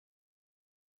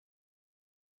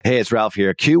Hey, it's Ralph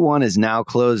here. Q1 is now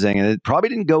closing, and it probably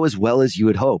didn't go as well as you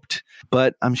had hoped.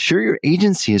 But I'm sure your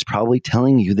agency is probably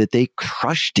telling you that they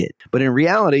crushed it. But in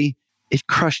reality, it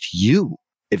crushed you.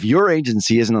 If your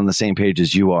agency isn't on the same page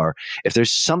as you are, if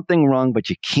there's something wrong,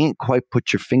 but you can't quite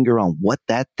put your finger on what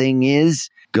that thing is,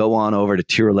 go on over to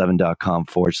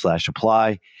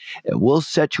tier11.com/apply, and we'll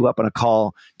set you up on a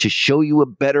call to show you a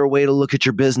better way to look at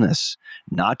your business.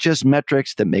 Not just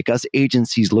metrics that make us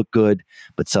agencies look good,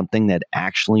 but something that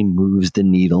actually moves the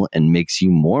needle and makes you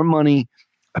more money,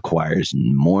 acquires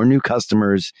more new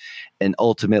customers, and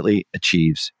ultimately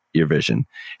achieves your vision.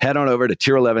 Head on over to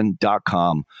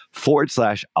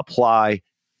tier11.com/apply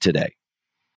today.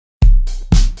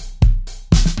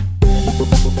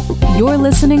 You're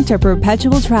listening to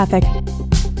Perpetual Traffic.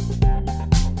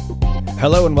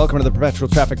 Hello and welcome to the Perpetual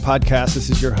Traffic Podcast. This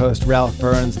is your host, Ralph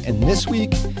Burns, and this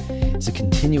week is a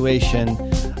continuation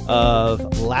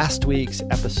of last week's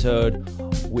episode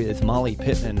with Molly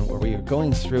Pittman, where we are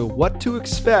going through what to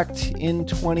expect in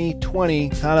 2020,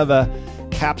 kind of a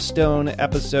capstone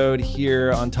episode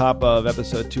here on top of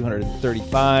episode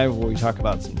 235, where we talk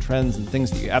about some trends and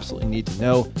things that you absolutely need to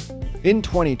know in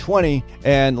 2020.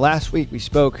 And last week we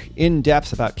spoke in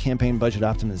depth about campaign budget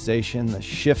optimization, the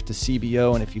shift to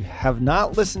CBO. And if you have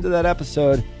not listened to that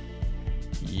episode,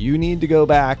 you need to go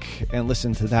back and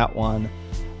listen to that one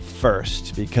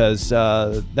first, because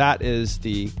that is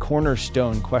the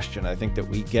cornerstone question I think that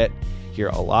we get here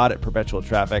a lot at Perpetual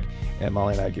Traffic, and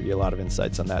Molly and I give you a lot of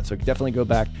insights on that. So definitely go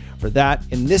back for that.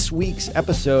 In this week's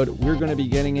episode, we're going to be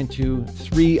getting into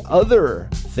 3 other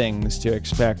things to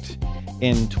expect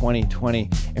in 2020,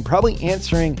 and probably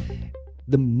answering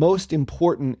the most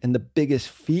important and the biggest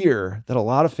fear that a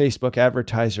lot of Facebook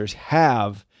advertisers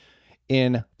have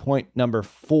in point number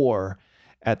 4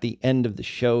 at the end of the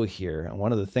show here. And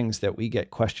one of the things that we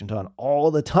get questioned on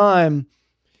all the time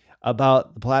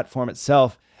about the platform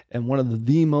itself, and one of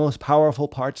the most powerful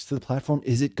parts to the platform,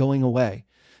 is it going away?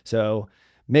 So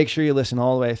make sure you listen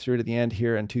all the way through to the end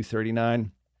here in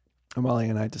 239. Molly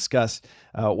and I discuss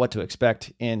what to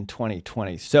expect in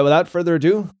 2020. So without further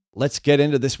ado, let's get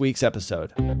into this week's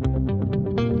episode.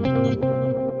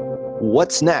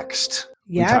 What's next?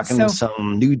 Yeah, We're talking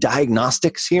some new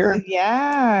diagnostics here.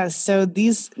 Yeah, so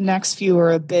these next few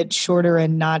are a bit shorter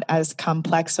and not as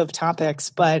complex of topics,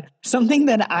 but something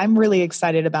that I'm really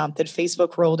excited about that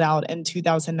Facebook rolled out in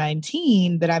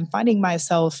 2019 that I'm finding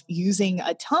myself using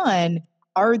a ton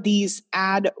are these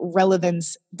ad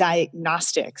relevance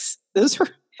diagnostics. Those are,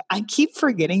 I keep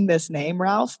forgetting this name,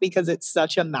 Ralph, because it's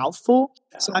such a mouthful.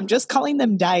 So I'm just calling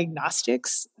them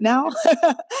diagnostics now.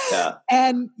 Yeah.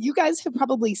 And you guys have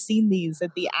probably seen these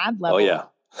at the ad level. Oh, yeah.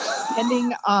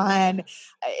 Depending on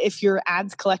if your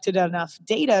ads collected enough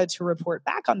data to report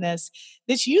back on this.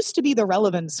 This used to be the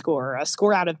relevance score, a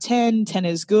score out of 10. 10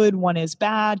 is good, 1 is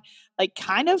bad. Like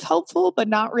kind of helpful, but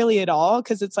not really at all,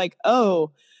 because it's like,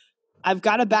 oh, I've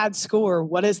got a bad score.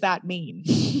 What does that mean?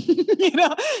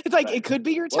 It's like, it could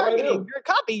be your targeting, your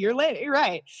copy, your landing, you're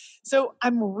right. So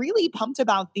I'm really pumped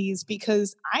about these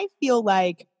because I feel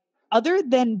like other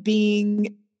than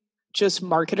being just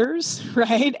marketers,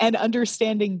 right, and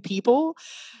understanding people,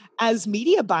 as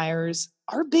media buyers,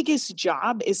 our biggest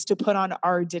job is to put on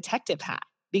our detective hat,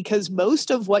 because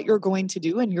most of what you're going to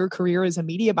do in your career as a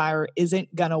media buyer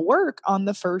isn't going to work on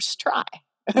the first try.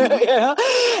 Yeah.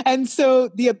 And so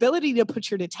the ability to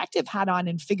put your detective hat on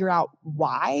and figure out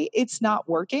why it's not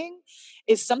working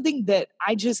is something that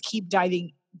I just keep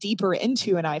diving deeper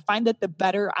into. And I find that the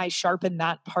better I sharpen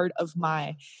that part of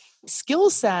my skill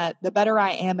set, the better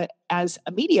I am as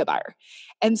a media buyer.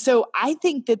 And so I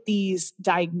think that these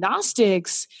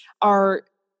diagnostics are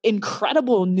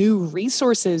incredible new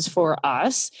resources for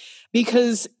us,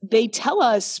 because they tell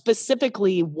us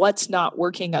specifically what's not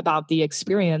working about the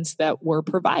experience that we're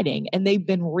providing. And they've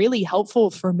been really helpful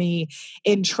for me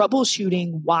in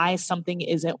troubleshooting why something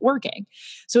isn't working.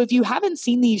 So if you haven't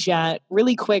seen these yet,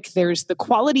 really quick, there's the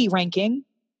quality ranking,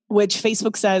 which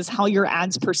Facebook says how your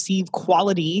ads perceive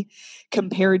quality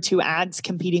compared to ads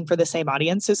competing for the same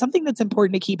audience. So something that's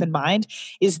important to keep in mind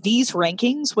is these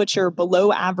rankings, which are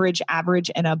below average, average,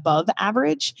 and above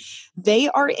average, they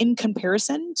are in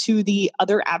comparison to the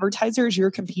other advertisers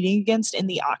you're competing against in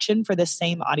the auction for the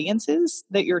same audiences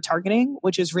that you're targeting,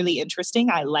 which is really interesting.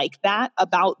 I like that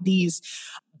about these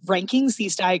rankings,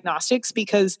 these diagnostics,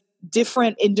 because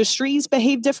different industries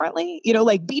behave differently.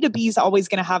 Like B2B is always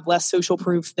going to have less social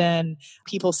proof than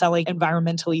people selling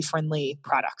environmentally friendly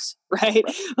products, right?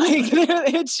 Like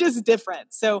it's just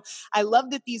different. So I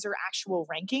love that these are actual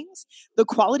rankings. The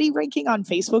quality ranking on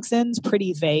Facebook's end is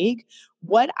pretty vague.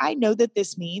 what I know that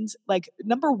this means, like,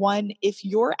 number one, if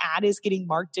your ad is getting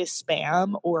marked as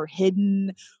spam or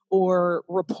hidden or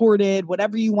reported,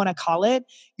 whatever you want to call it,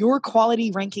 your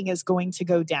quality ranking is going to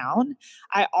go down.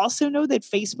 I also know that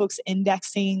Facebook's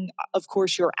indexing, of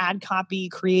course, your ad copy,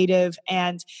 creative,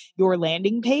 and your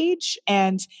landing page.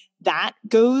 And that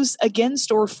goes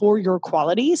against or for your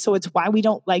quality. So it's why we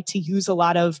don't like to use a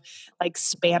lot of like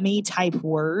spammy type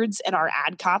words in our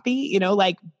ad copy,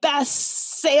 like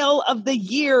best sale of the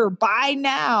year, buy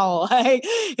now.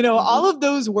 All of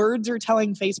those words are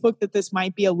telling Facebook that this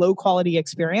might be a low quality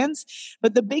experience.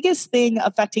 But the biggest thing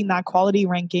affecting that quality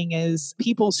ranking is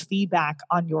people's feedback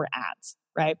on your ads.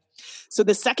 Right. So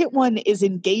the second one is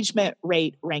engagement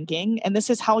rate ranking. And this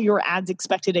is how your ads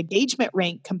expected engagement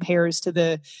rank compares to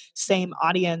the same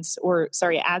audience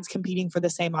ads competing for the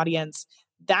same audience.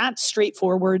 That's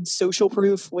straightforward social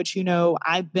proof, which,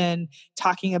 I've been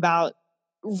talking about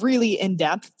really in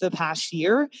depth the past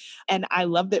year. And I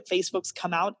love that Facebook's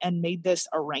come out and made this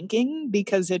a ranking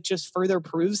because it just further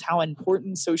proves how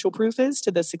important social proof is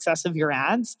to the success of your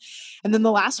ads. And then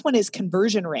the last one is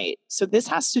conversion rate. So this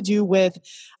has to do with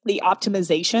the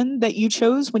optimization that you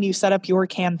chose when you set up your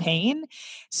campaign.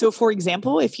 So for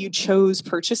example, if you chose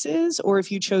purchases or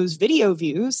if you chose video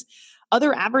views,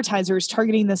 other advertisers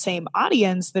targeting the same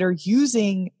audience that are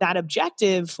using that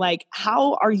objective, like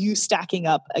how are you stacking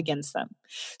up against them?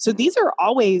 So these are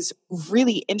always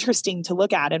really interesting to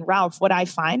look at. And Ralph, what I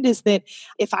find is that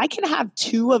if I can have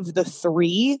two of the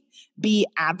three be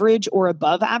average or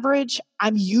above average,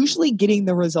 I'm usually getting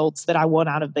the results that I want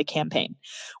out of the campaign.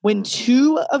 When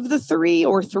two of the three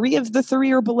or three of the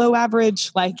three are below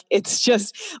average, like it's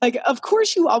just like, of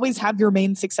course you always have your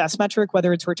main success metric,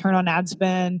 whether it's return on ad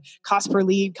spend, cost per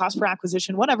lead, cost per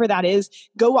acquisition, whatever that is,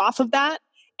 go off of that.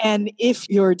 And if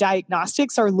your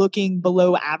diagnostics are looking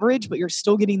below average, but you're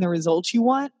still getting the results you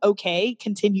want, okay,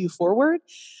 continue forward.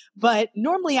 But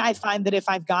normally I find that if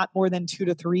I've got more than 2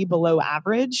 to 3 below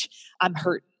average, I'm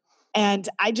hurt. And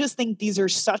I just think these are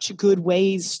such good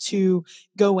ways to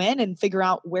go in and figure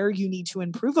out where you need to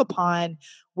improve upon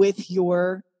with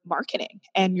your marketing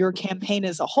and your campaign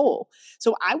as a whole.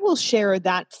 So I will share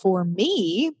that for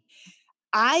me,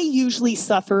 I usually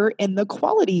suffer in the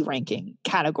quality ranking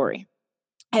category.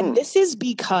 And this is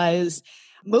because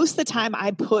most of the time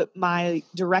I put my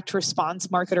direct response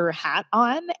marketer hat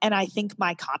on and I think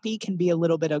my copy can be a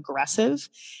little bit aggressive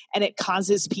and it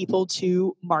causes people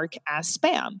to mark as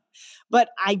spam. But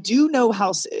I do know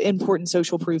how important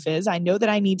social proof is. I know that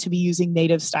I need to be using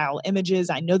native style images.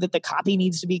 I know that the copy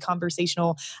needs to be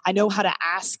conversational. I know how to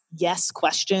ask yes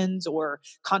questions or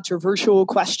controversial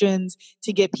questions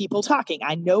to get people talking.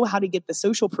 I know how to get the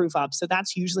social proof up. So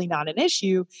that's usually not an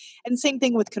issue. And same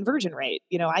thing with conversion rate.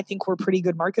 I think we're pretty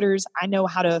good marketers. I know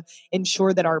how to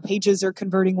ensure that our pages are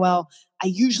converting well. I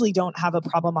usually don't have a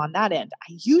problem on that end.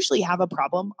 I usually have a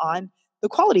problem on the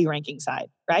quality ranking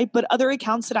side, right? But other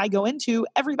accounts that I go into,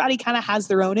 everybody kind of has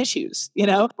their own issues,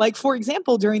 Like for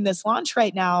example, during this launch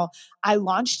right now, I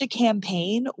launched a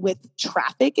campaign with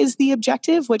traffic as the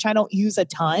objective, which I don't use a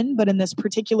ton, but in this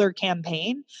particular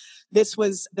campaign, this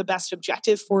was the best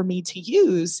objective for me to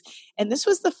use. And this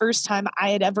was the first time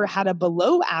I had ever had a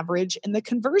below average in the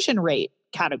conversion rate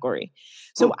category.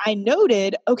 So I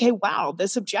noted, okay, wow,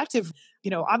 this objective,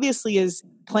 obviously is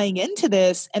playing into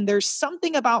this. And there's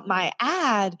something about my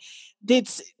ad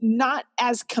that's not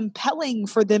as compelling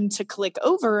for them to click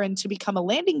over and to become a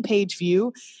landing page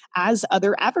view as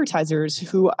other advertisers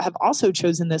who have also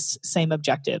chosen this same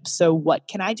objective. So what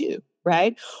can I do?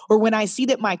 Right? Or when I see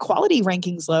that my quality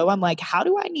ranking's low, I'm like, how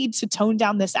do I need to tone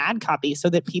down this ad copy so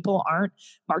that people aren't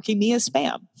marking me as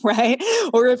spam, right?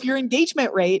 Or if your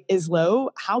engagement rate is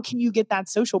low, how can you get that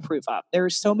social proof up? There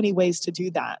are so many ways to do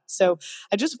that. So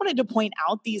I just wanted to point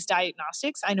out these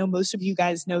diagnostics. I know most of you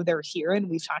guys know they're here and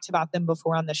we've talked about them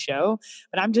before on the show,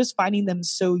 but I'm just finding them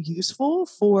so useful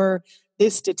for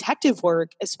this detective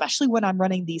work, especially when I'm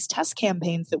running these test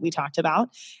campaigns that we talked about.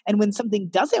 And when something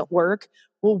doesn't work,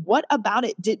 well, what about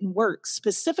it didn't work,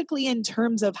 specifically in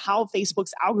terms of how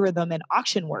Facebook's algorithm and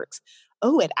auction works?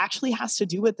 Oh, it actually has to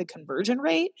do with the conversion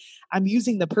rate. I'm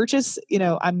using the purchase,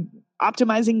 I'm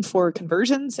optimizing for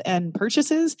conversions and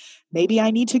purchases. Maybe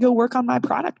I need to go work on my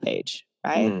product page,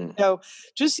 right? So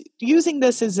just using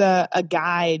this as a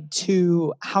guide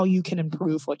to how you can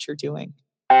improve what you're doing.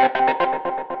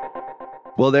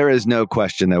 Well, there is no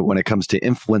question that when it comes to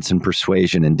influence and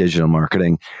persuasion in digital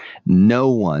marketing, no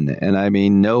one, and I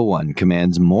mean no one,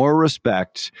 commands more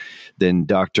respect than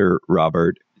Dr.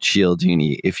 Robert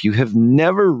Cialdini. If you have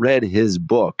never read his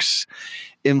books,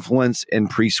 Influence and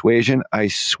Persuasion, I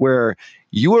swear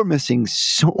you are missing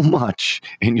so much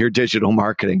in your digital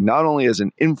marketing, not only as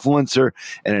an influencer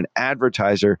and an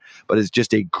advertiser, but as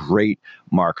just a great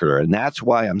marketer. And that's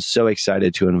why I'm so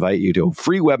excited to invite you to a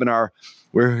free webinar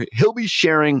where he'll be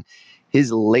sharing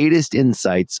his latest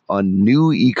insights on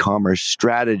new e-commerce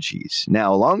strategies.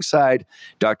 Now, alongside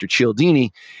Dr.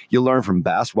 Cialdini, you'll learn from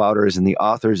Bass Wouters and the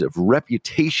authors of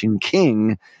Reputation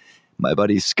King, my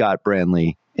buddies Scott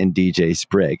Branley and DJ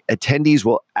Sprigg. Attendees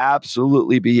will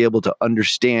absolutely be able to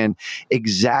understand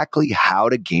exactly how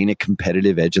to gain a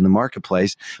competitive edge in the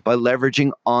marketplace by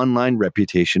leveraging online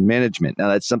reputation management. Now,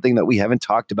 that's something that we haven't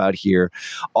talked about here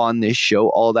on this show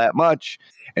all that much.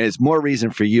 And it's more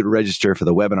reason for you to register for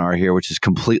the webinar here, which is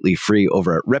completely free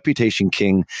over at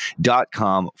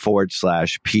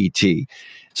reputationking.com/PT.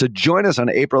 So join us on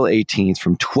April 18th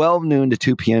from 12 noon to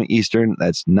 2 p.m. Eastern.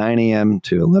 That's 9 a.m.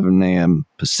 to 11 a.m.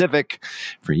 Pacific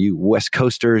for you West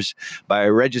Coasters by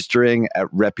registering at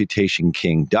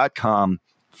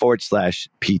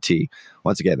reputationking.com/PT.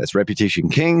 Once again, that's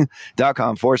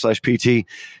reputationking.com/PT.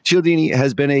 Cialdini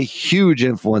has been a huge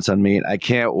influence on me, and I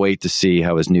can't wait to see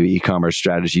how his new e-commerce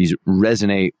strategies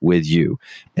resonate with you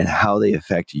and how they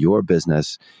affect your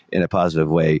business in a positive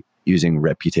way using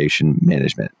reputation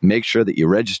management. Make sure that you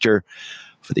register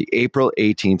for the April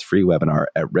 18th free webinar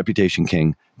at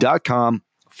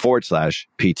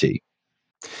reputationking.com/PT.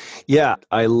 Yeah,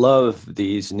 I love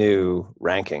these new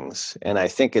rankings. And I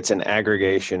think it's an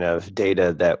aggregation of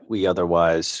data that we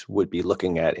otherwise would be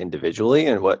looking at individually.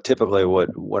 And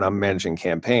when I'm managing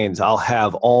campaigns, I'll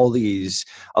have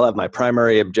my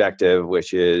primary objective,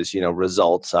 which is,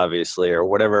 results, obviously, or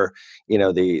whatever,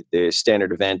 the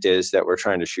standard event is that we're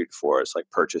trying to shoot for. It's like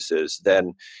purchases.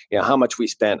 Then, how much we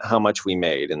spent, how much we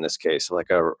made, in this case, like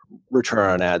a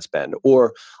return on ad spend,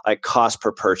 or like cost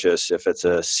per purchase if it's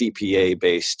a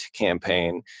CPA-based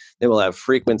campaign. They will have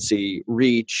frequency,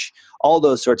 reach, all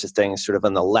those sorts of things sort of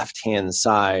on the left-hand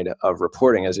side of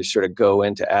reporting as you sort of go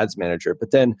into Ads Manager.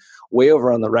 But then way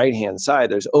over on the right-hand side,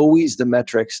 there's always the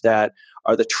metrics that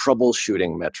are the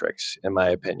troubleshooting metrics, in my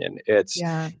opinion.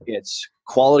 It's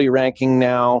quality ranking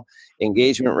now,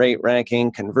 engagement rate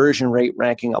ranking, conversion rate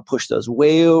ranking. I'll push those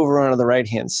way over onto the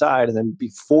right-hand side. And then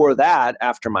before that,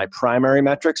 after my primary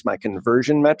metrics, my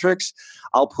conversion metrics,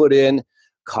 I'll put in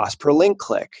cost per link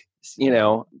click,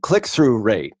 click-through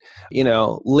rate,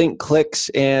 link clicks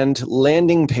and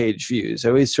landing page views. I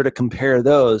always sort of compare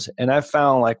those. And I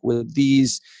found like with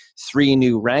these 3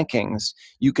 new rankings,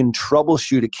 you can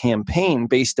troubleshoot a campaign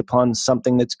based upon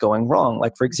something that's going wrong.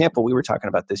 Like, for example, we were talking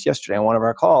about this yesterday on one of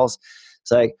our calls. It's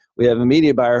like we have a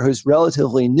media buyer who's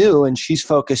relatively new and she's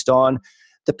focused on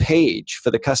the page for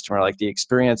the customer, like the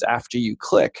experience after you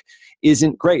click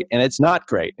isn't great. And it's not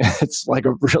great. It's like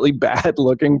a really bad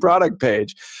looking product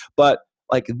page. But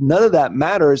like none of that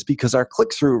matters because our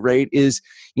click-through rate is,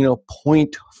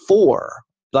 0.4,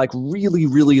 like really,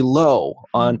 really low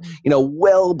on,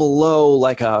 well below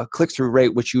like a click-through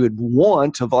rate, which you would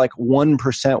want of like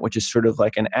 1%, which is sort of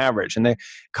like an average. And the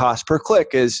cost per click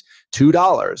is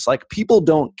 $2. Like people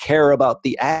don't care about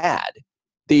the ad.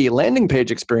 The landing page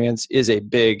experience is a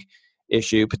big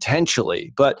issue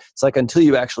potentially, but it's like until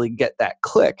you actually get that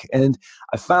click. And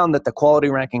I found that the quality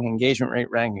ranking, engagement rate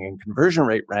ranking, and conversion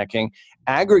rate ranking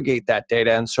aggregate that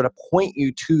data and sort of point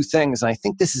you to things. And I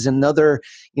think this is another,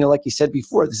 like you said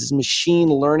before, this is machine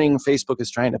learning Facebook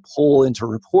is trying to pull into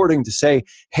reporting to say,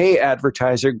 hey,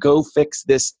 advertiser, go fix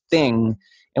this thing.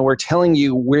 And we're telling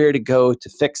you where to go to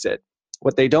fix it.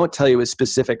 What they don't tell you is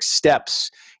specific steps,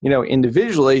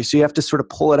 individually. So you have to sort of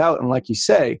pull it out. And like you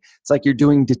say, it's like you're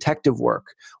doing detective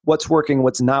work. What's working,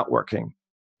 what's not working.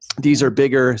 These are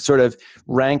bigger sort of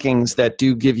rankings that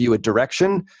do give you a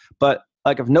direction. But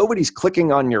like if nobody's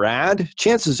clicking on your ad,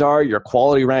 chances are your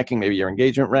quality ranking, maybe your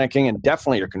engagement ranking, and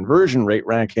definitely your conversion rate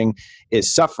ranking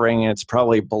is suffering. And it's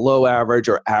probably below average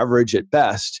or average at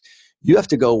best. You have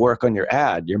to go work on your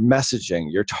ad, your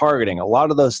messaging, your targeting, a lot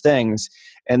of those things,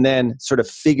 and then sort of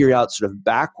figure out sort of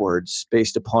backwards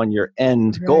based upon your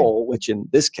end goal, which in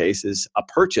this case is a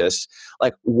purchase.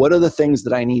 Like, what are the things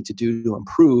that I need to do to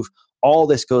improve? All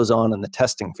this goes on in the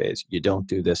testing phase. You don't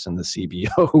do this in the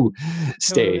CBO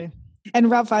stage. Totally. And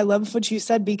Ralph, I love what you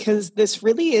said because this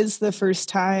really is the first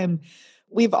time.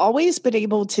 We've always been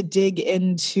able to dig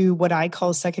into what I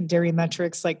call secondary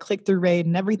metrics like click-through rate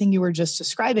and everything you were just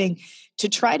describing to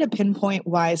try to pinpoint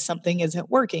why something isn't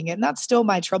working. And that's still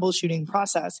my troubleshooting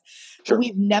process. Sure. But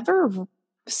we've never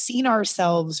seen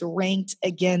ourselves ranked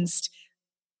against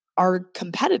our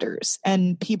competitors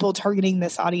and people targeting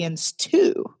this audience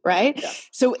too, right? Yeah.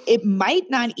 So it might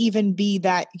not even be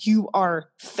that you are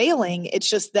failing. It's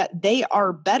just that they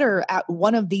are better at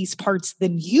one of these parts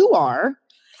than you are.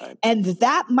 Right. And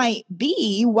that might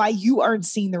be why you aren't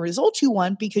seeing the results you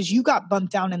want, because you got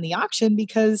bumped down in the auction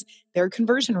because their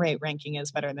conversion rate ranking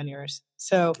is better than yours.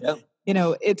 So,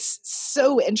 it's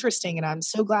so interesting. And I'm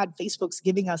so glad Facebook's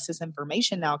giving us this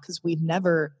information now, because we've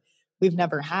never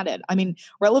had it. I mean,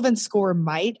 relevance score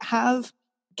might have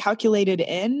calculated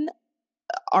in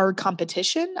our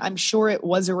competition. I'm sure it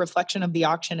was a reflection of the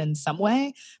auction in some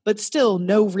way, but still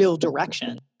no real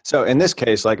direction. So in this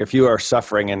case, like if you are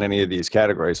suffering in any of these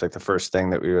categories, like the first thing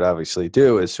that we would obviously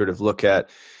do is sort of look at,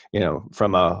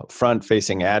 from a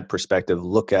front-facing ad perspective,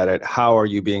 look at it. How are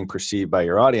you being perceived by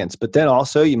your audience? But then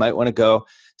also you might want to go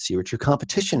see what your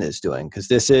competition is doing, because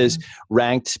this is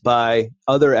ranked by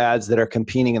other ads that are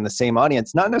competing in the same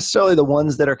audience, not necessarily the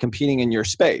ones that are competing in your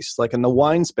space. Like in the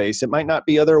wine space, it might not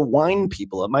be other wine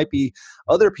people. It might be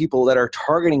other people that are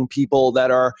targeting people that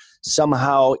are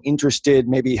somehow interested,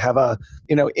 maybe have a,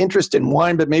 interest in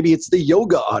wine, but maybe it's the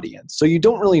yoga audience. So you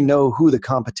don't really know who the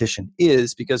competition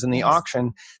is, because in the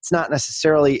auction, it's not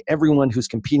necessarily everyone who's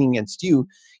competing against you.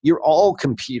 You're all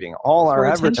competing. All our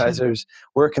advertisers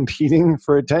were competing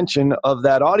for attention of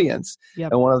that audience.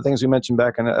 Yep. And one of the things we mentioned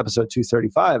back in episode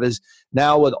 235 is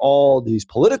now with all these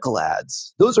political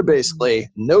ads, those are basically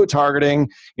no targeting,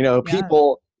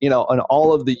 people, in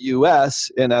all of the US,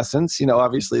 in essence,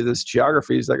 obviously there's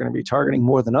geographies that are going to be targeting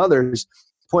more than others.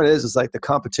 The point is like the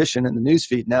competition in the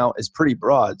newsfeed now is pretty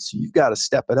broad. So you've got to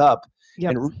step it up.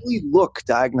 Yep. And really look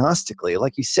diagnostically.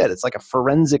 Like you said, it's like a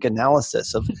forensic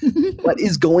analysis of what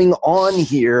is going on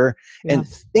here, and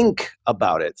think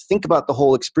about it. Think about the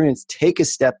whole experience. Take a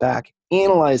step back,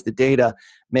 analyze the data,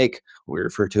 make what we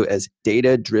refer to as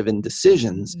data-driven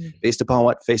decisions based upon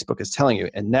what Facebook is telling you.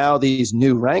 And now these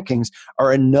new rankings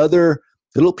are another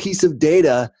little piece of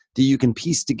data that you can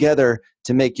piece together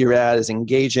to make your ad as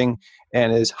engaging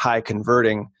and as high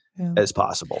converting as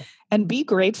possible. And be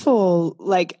grateful,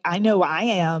 like I know I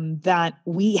am, that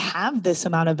we have this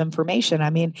amount of information. I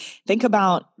mean, think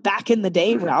about back in the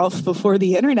day, Ralph, before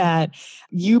the internet,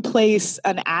 you place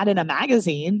an ad in a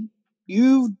magazine,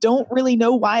 you don't really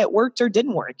know why it worked or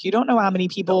didn't work. You don't know how many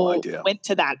people went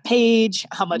to that page,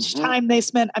 how much time they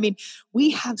spent. I mean, we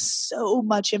have so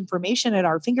much information at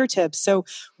our fingertips. So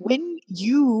when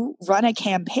you run a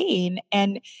campaign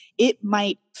and it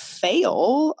might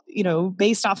fail,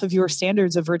 based off of your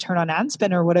standards of return on ad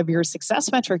spend or whatever your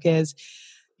success metric is,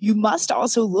 you must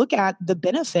also look at the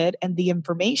benefit and the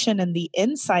information and the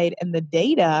insight and the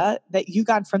data that you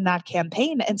got from that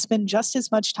campaign, and spend just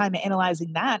as much time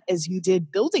analyzing that as you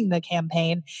did building the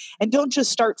campaign. And don't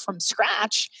just start from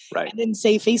scratch and then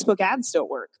say Facebook ads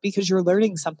don't work, because you're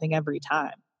learning something every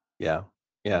time. Yeah.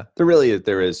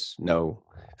 There is no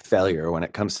failure when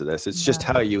it comes to this. It's just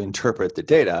how you interpret the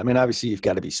data. I mean, obviously you've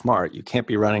got to be smart. You can't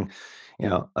be running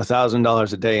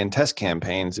 $1,000 a day in test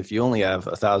campaigns if you only have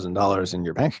 $1,000 in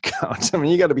your bank account. I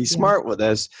mean, you got to be smart with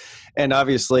this. And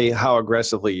obviously how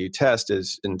aggressively you test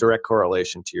is in direct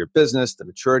correlation to your business, the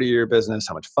maturity of your business,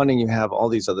 how much funding you have, all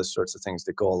these other sorts of things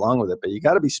that go along with it. But you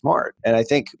got to be smart. And I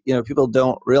think, people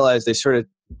don't realize, they sort of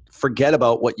forget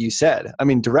about what you said. I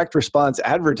mean, direct response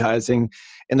advertising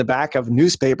in the back of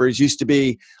newspapers used to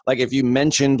be like, if you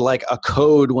mentioned like a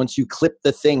code, once you clip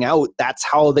the thing out, that's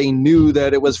how they knew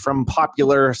that it was from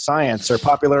Popular Science or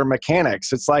Popular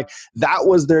Mechanics. It's like that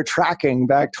was their tracking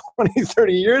back 20,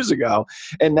 30 years ago.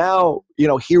 And now,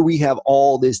 here we have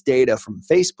all this data from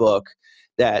Facebook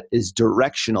that is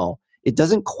directional. It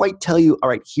doesn't quite tell you, all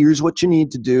right, here's what you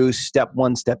need to do, step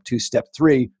 1, step 2, step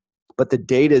 3. But the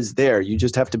data is there. You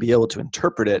just have to be able to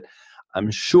interpret it. I'm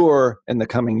sure in the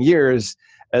coming years,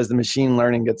 as the machine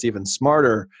learning gets even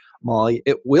smarter, Molly,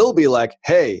 it will be like,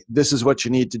 hey, this is what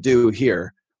you need to do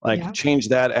here. Like change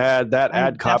that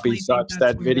ad copy sucks,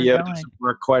 that video doesn't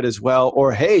work quite as well.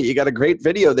 Or, hey, you got a great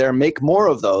video there, make more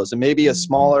of those. And maybe a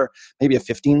smaller, maybe a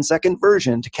 15-second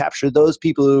version to capture those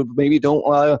people who maybe don't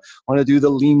want to do the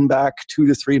lean back 2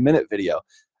 to 3 minute video.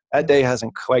 That day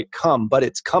hasn't quite come, but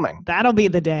it's coming. That'll be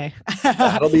the day.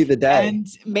 That'll be the day. And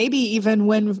maybe even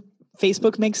when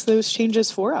Facebook makes those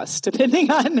changes for us, depending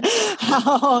on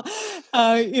how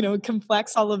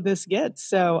complex all of this gets.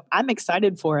 So I'm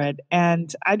excited for it.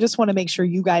 And I just want to make sure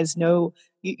you guys know,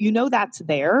 that's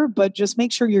there, but just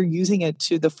make sure you're using it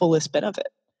to the fullest benefit.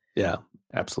 Yeah,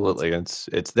 absolutely.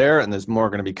 It's there, and there's more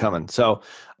going to be coming. So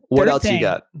what else you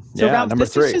got? So Ralph, number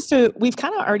 3. We've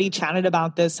kind of already chatted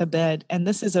about this a bit, and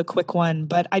this is a quick one,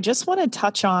 but I just want to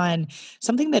touch on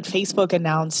something that Facebook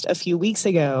announced a few weeks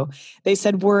ago. They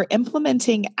said, we're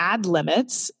implementing ad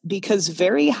limits because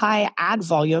very high ad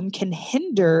volume can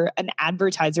hinder an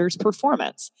advertiser's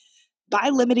performance. By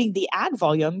limiting the ad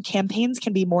volume, campaigns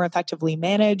can be more effectively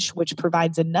managed, which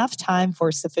provides enough time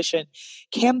for sufficient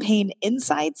campaign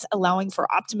insights, allowing for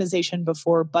optimization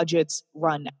before budgets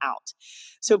run out.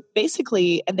 So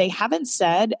basically, and they haven't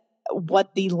said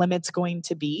what the limit's going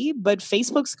to be, but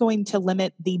Facebook's going to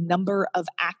limit the number of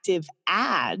active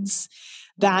ads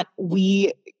that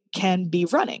we can be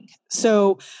running.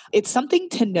 So it's something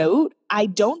to note. I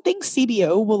don't think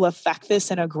CBO will affect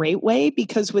this in a great way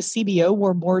because with CBO,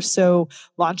 we're more so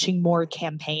launching more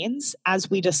campaigns, as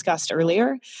we discussed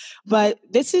earlier. But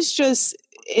this is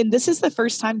the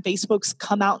first time Facebook's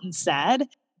come out and said,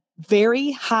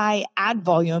 very high ad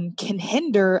volume can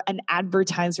hinder an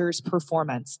advertiser's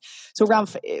performance. So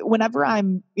Ralph, whenever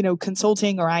I'm,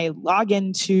 consulting or I log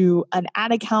into an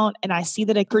ad account and I see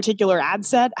that a particular ad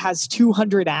set has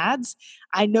 200 ads,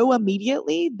 I know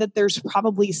immediately that there's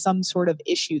probably some sort of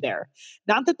issue there.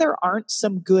 Not that there aren't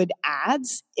some good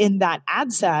ads in that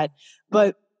ad set,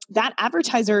 but that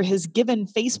advertiser has given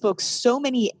Facebook so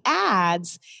many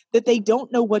ads that they don't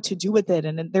know what to do with it.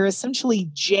 And they're essentially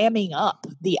jamming up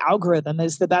the algorithm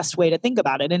is the best way to think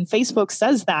about it. And Facebook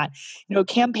says that,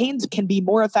 campaigns can be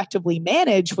more effectively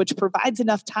managed, which provides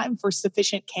enough time for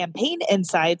sufficient campaign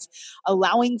insights,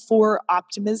 allowing for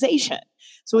optimization.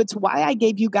 So it's why I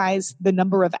gave you guys the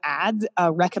number of ad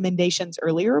recommendations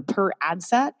earlier per ad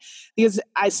set, because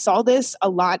I saw this a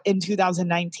lot in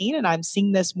 2019 and I'm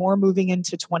seeing this more moving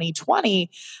into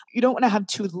 2020. You don't want to have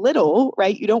too little,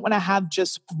 right? You don't want to have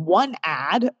just one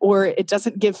ad, or it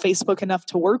doesn't give Facebook enough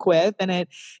to work with and it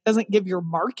doesn't give your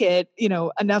market,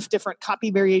 enough different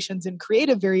copy variations and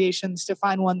creative variations to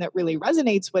find one that really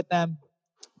resonates with them.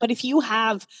 But if you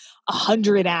have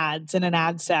 100 ads in an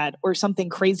ad set or something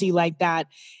crazy like that,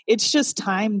 it's just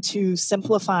time to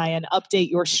simplify and update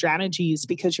your strategies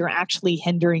because you're actually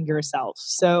hindering yourself.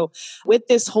 So with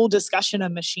this whole discussion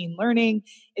of machine learning,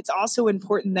 it's also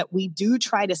important that we do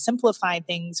try to simplify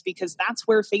things because that's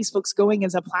where Facebook's going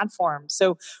as a platform.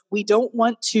 So we don't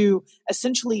want to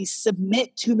essentially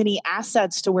submit too many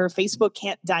assets to where Facebook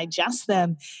can't digest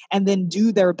them and then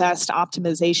do their best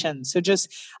optimization. So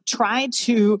just try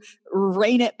to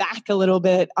rein it back a little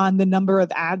bit on the number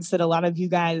of ads that a lot of you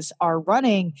guys are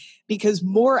running, because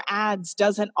more ads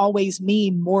doesn't always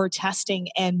mean more testing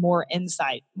and more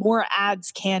insight. More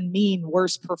ads can mean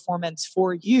worse performance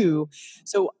for you.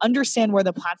 So understand where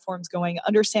the platform's going,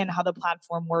 understand how the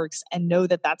platform works, and know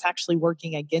that that's actually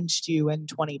working against you in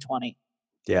 2020.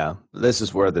 Yeah, this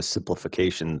is where the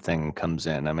simplification thing comes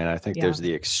in. I mean, I think there's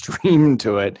the extreme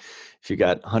to it. If you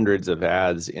got hundreds of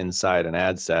ads inside an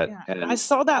ad set. Yeah. And I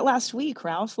saw that last week,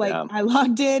 Ralph. I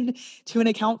logged in to an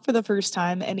account for the first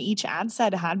time and each ad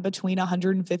set had between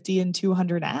 150 and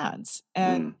 200 ads.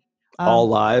 And all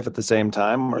live at the same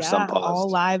time or some paused? All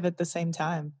live at the same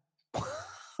time.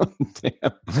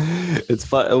 Damn. It's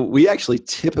fun. We actually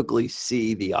typically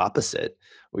see the opposite.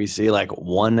 We see like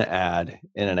one ad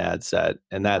in an ad set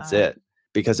and that's it.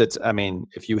 Because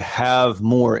if you have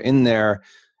more in there,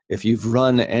 if you've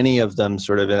run any of them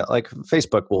sort of like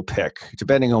Facebook will pick,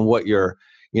 depending on what your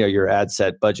ad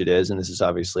set budget is, and this is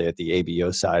obviously at the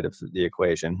ABO side of the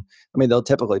equation. I mean, they'll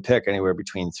typically pick anywhere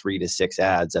between 3 to 6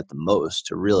 ads at the most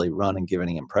to really run and give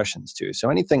any impressions to. So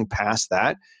anything past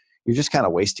that, you're just kind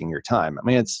of wasting your time. I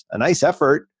mean, it's a nice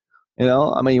effort, you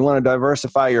want to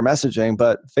diversify your messaging,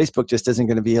 but Facebook just isn't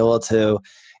going to be able to,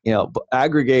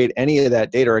 aggregate any of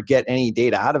that data or get any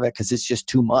data out of it because it's just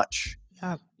too much.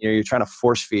 Yeah. You're trying to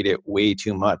force feed it way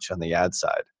too much on the ad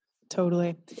side.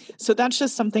 Totally. So that's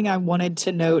just something I wanted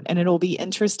to note, and it'll be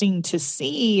interesting to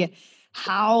see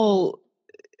how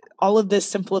all of this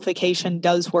simplification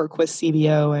does work with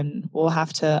CBO, and we'll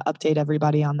have to update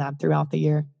everybody on that throughout the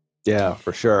year. Yeah,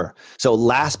 for sure. So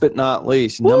last but not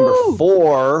least, number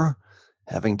 4,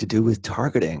 having to do with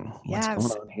targeting. What's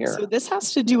going on here? So this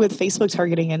has to do with Facebook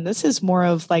targeting, and this is more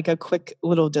of like a quick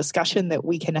little discussion that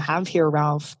we can have here,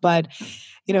 Ralph. But,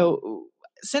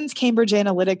 since Cambridge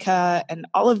Analytica and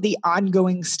all of the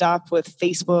ongoing stuff with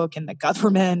Facebook and the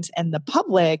government and the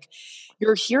public,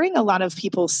 you're hearing a lot of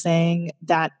people saying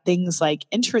that things like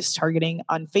interest targeting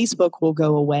on Facebook will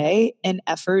go away in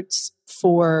efforts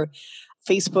for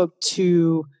Facebook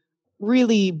to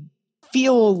really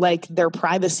feel like their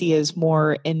privacy is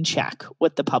more in check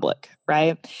with the public,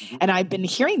 right? Mm-hmm. And I've been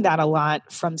hearing that a lot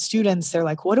from students. They're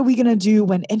like, what are we going to do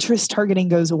when interest targeting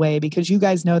goes away? Because you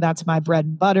guys know that's my bread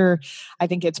and butter. I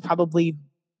think it's probably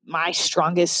my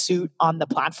strongest suit on the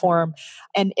platform.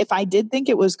 And if I did think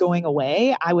it was going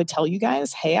away, I would tell you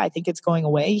guys, hey, I think it's going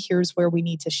away. Here's where we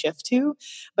need to shift to.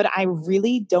 But I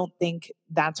really don't think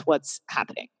that's what's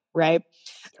happening, right?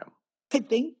 Yeah. I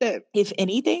think that if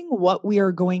anything, what we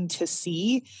are going to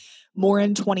see more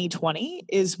in 2020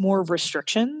 is more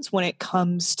restrictions when it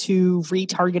comes to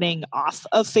retargeting off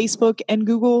of Facebook and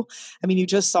Google. I mean, you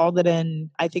just saw that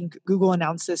I think Google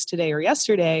announced this today or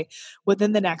yesterday,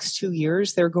 within the next 2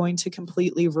 years, they're going to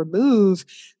completely remove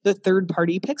the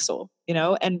third-party pixel,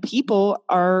 and people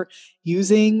are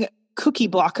using cookie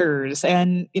blockers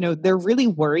and, they're really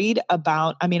worried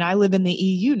about, I live in the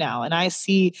EU now and I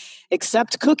see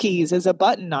accept cookies as a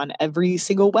button on every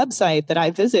single website that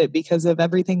I visit because of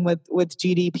everything with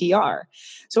GDPR.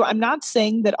 So I'm not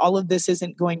saying that all of this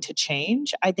isn't going to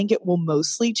change. I think it will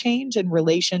mostly change in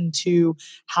relation to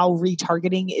how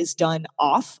retargeting is done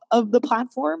off of the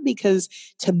platform, because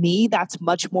to me, that's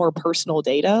much more personal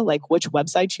data, like which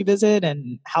websites you visit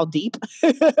and how deep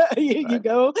you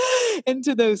go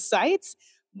into those sites.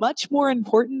 Much more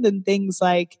important than things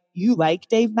like you like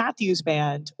Dave Matthews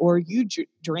Band, or you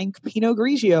drink Pinot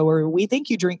Grigio, or we think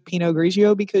you drink Pinot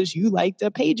Grigio because you liked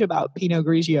a page about Pinot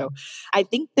Grigio. I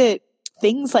think that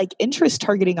things like interest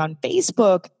targeting on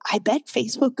Facebook, I bet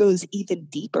Facebook goes even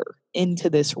deeper into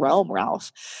this realm,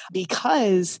 Ralph,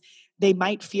 because they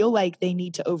might feel like they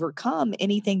need to overcome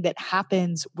anything that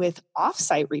happens with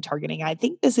offsite retargeting. I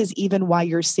think this is even why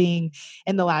you're seeing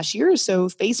in the last year or so,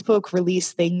 Facebook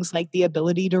release things like the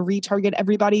ability to retarget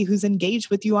everybody who's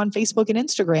engaged with you on Facebook and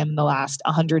Instagram in the last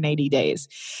 180 days.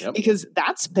 Yep. Because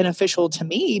that's beneficial to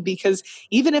me, because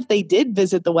even if they did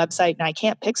visit the website and I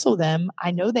can't pixel them, I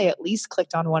know they at least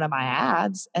clicked on one of my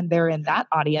ads and they're in that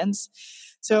audience.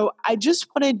 So I just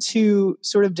wanted to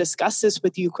sort of discuss this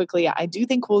with you quickly. I do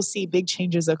think we'll see big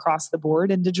changes across the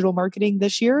board in digital marketing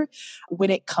this year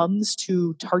when it comes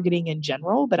to targeting in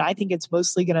general, but I think it's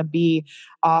mostly going to be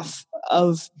off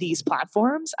of these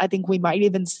platforms. I think we might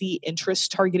even see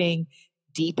interest targeting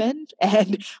deepened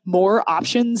and more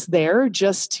options there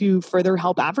just to further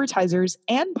help advertisers,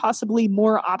 and possibly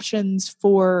more options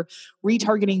for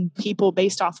retargeting people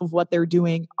based off of what they're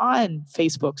doing on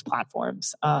Facebook's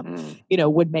platforms,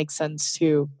 would make sense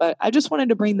too. But I just wanted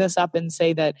to bring this up and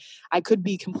say that I could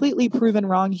be completely proven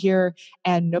wrong here.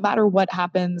 And no matter what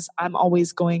happens, I'm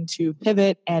always going to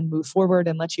pivot and move forward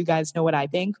and let you guys know what I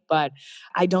think. But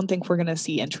I don't think we're going to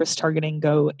see interest targeting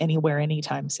go anywhere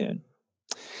anytime soon.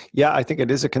 Yeah, I think it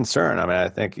is a concern. I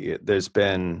think there's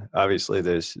been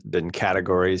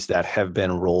categories that have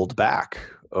been rolled back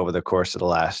over the course of the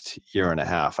last year and a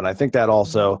half. And I think that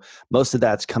also, most of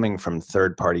that's coming from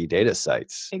third-party data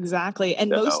sites. Exactly. And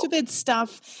most of it's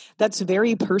stuff that's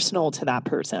very personal to that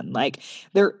person, like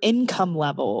their income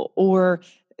level or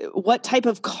what type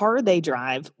of car they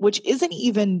drive, which isn't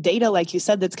even data, like you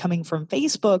said, that's coming from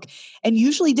Facebook, and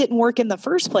usually didn't work in the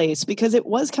first place because it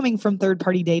was coming from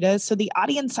third-party data. So the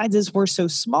audience sizes were so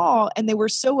small and they were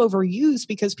so overused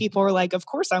because people are like, of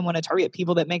course I want to target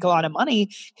people that make a lot of money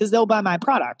because they'll buy my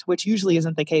product, which usually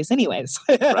isn't the case anyways.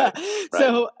 Right.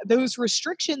 So those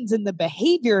restrictions in the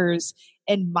behaviors,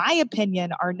 in my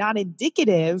opinion, are not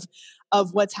indicative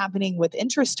of what's happening with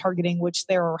interest targeting, which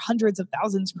there are hundreds of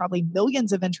thousands, probably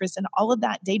millions of interests, and all of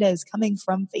that data is coming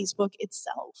from Facebook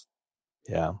itself.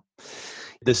 Yeah.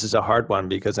 This is a hard one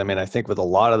because, I think with a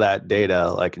lot of that data,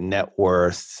 like net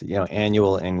worth,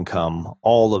 annual income,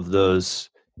 all of those,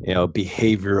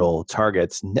 behavioral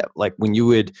targets, like when you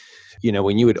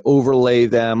would overlay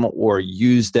them or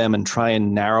use them and try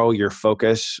and narrow your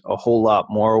focus a whole lot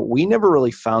more, we never really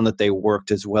found that they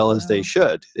worked as well as they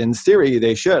should. In theory,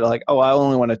 they should. Like, I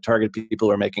only want to target people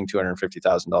who are making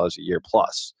 $250,000 a year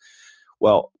plus.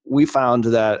 Well, we found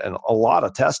that, and a lot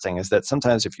of testing is that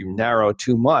sometimes if you narrow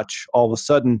too much, all of a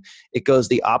sudden it goes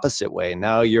the opposite way.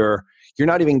 Now you're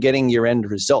not even getting your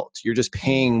end result. You're just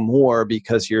paying more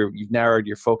because you've narrowed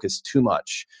your focus too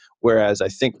much. Whereas I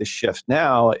think the shift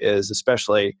now is,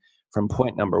 especially from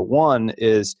point number one,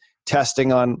 is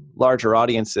testing on larger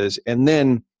audiences and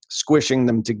then squishing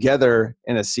them together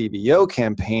in a CBO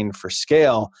campaign for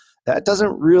scale. That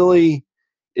doesn't really,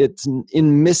 it's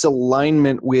in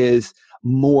misalignment with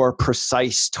more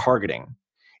precise targeting.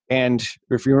 And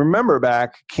if you remember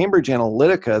back, Cambridge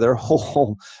Analytica, their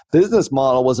whole business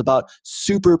model was about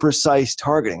super precise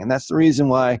targeting. And that's the reason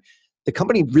why the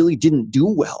company really didn't do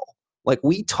well. Like,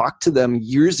 we talked to them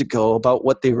years ago about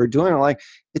what they were doing. Like,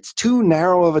 it's too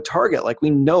narrow of a target. Like, we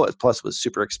know it. Plus, it was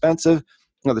super expensive.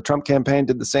 The Trump campaign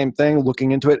did the same thing,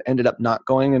 looking into it, ended up not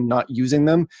going and not using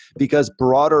them because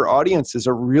broader audiences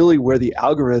are really where the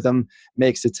algorithm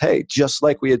makes its hay, just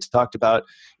like we had talked about,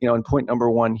 in point number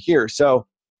one here. So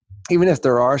even if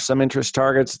there are some interest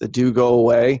targets that do go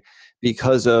away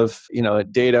because of,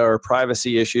 data or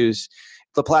privacy issues,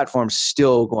 the platform's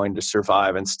still going to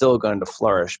survive and still going to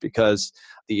flourish because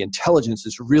the intelligence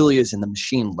really is in the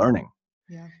machine learning.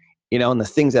 Yeah. and the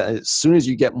things that as soon as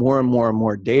you get more and more and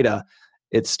more data,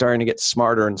 it's starting to get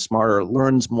smarter and smarter,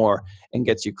 learns more, and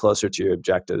gets you closer to your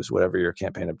objectives, whatever your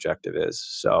campaign objective is.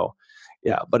 So,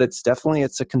 yeah, but it's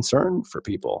a concern for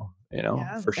people,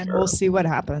 for sure. And we'll see what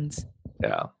happens.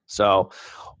 Yeah. So,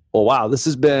 well, wow, this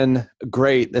has been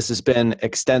great. This has been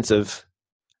extensive.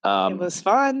 It was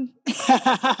fun.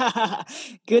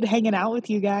 Good hanging out with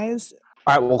you guys.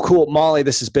 All right. Well, cool. Molly,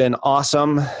 this has been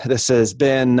awesome. This has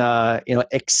been,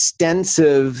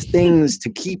 extensive things to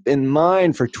keep in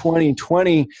mind for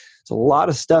 2020. There's a lot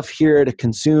of stuff here to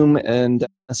consume, and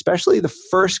especially the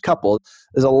first couple.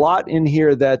 There's a lot in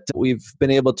here that we've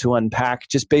been able to unpack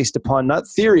just based upon not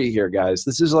theory here, guys.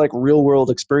 This is like real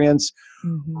world experience,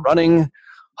 running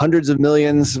hundreds of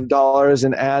millions of dollars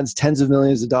in ads, tens of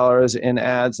millions of dollars in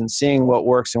ads, and seeing what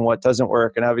works and what doesn't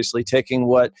work, and obviously taking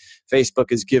what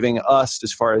Facebook is giving us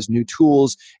as far as new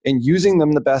tools and using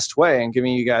them the best way and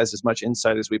giving you guys as much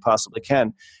insight as we possibly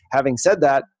can. Having said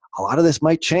that, a lot of this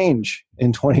might change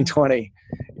in 2020.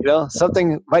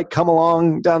 Something might come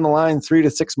along down the line 3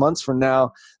 to 6 months from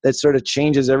now that sort of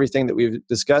changes everything that we've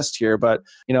discussed here. But,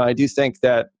 I do think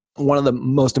that one of the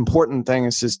most important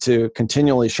things is to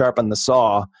continually sharpen the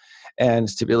saw and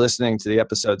to be listening to the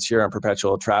episodes here on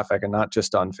Perpetual Traffic, and not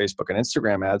just on Facebook and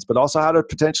Instagram ads, but also how to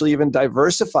potentially even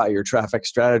diversify your traffic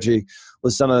strategy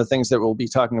with some of the things that we'll be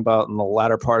talking about in the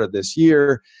latter part of this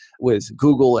year with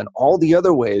Google and all the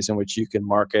other ways in which you can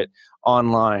market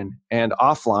online and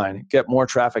offline, get more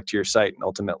traffic to your site, and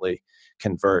ultimately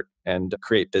convert and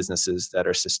create businesses that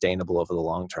are sustainable over the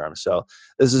long term. So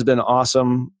this has been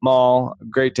awesome, Mal.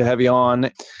 Great to have you on.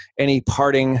 Any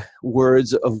parting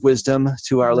words of wisdom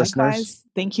to our listeners?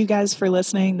 Thank you guys for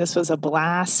listening. This was a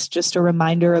blast. Just a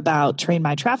reminder about Train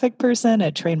My Traffic Person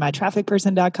at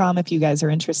trainmytrafficperson.com. If you guys are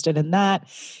interested in that,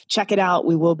 check it out.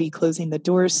 We will be closing the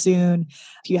doors soon.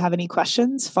 If you have any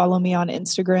questions, follow me on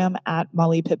Instagram at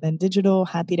Molly Pittman Digital.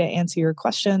 Happy to answer your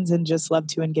questions and just love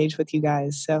to engage with you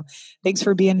guys. So thanks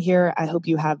for being here. I hope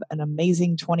you have an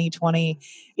amazing 2020.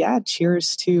 Yeah,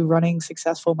 cheers to running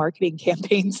successful marketing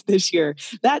campaigns this year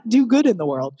that do good in the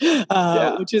world,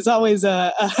 which is always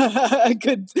a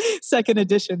good second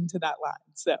addition to that line.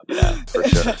 So, yeah, for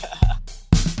sure.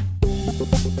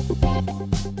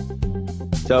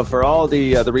 So for all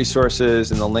the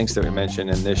resources and the links that we mentioned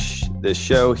in this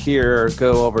show here,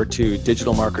 go over to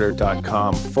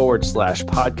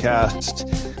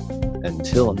digitalmarketer.com/podcast.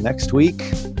 Until next week,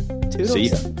 Toodles. See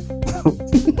ya.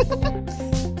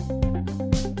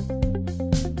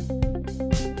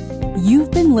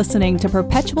 You've been listening to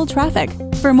Perpetual Traffic.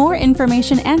 For more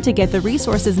information and to get the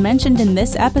resources mentioned in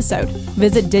this episode,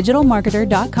 visit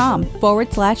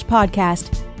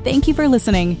digitalmarketer.com/podcast. Thank you for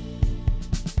listening.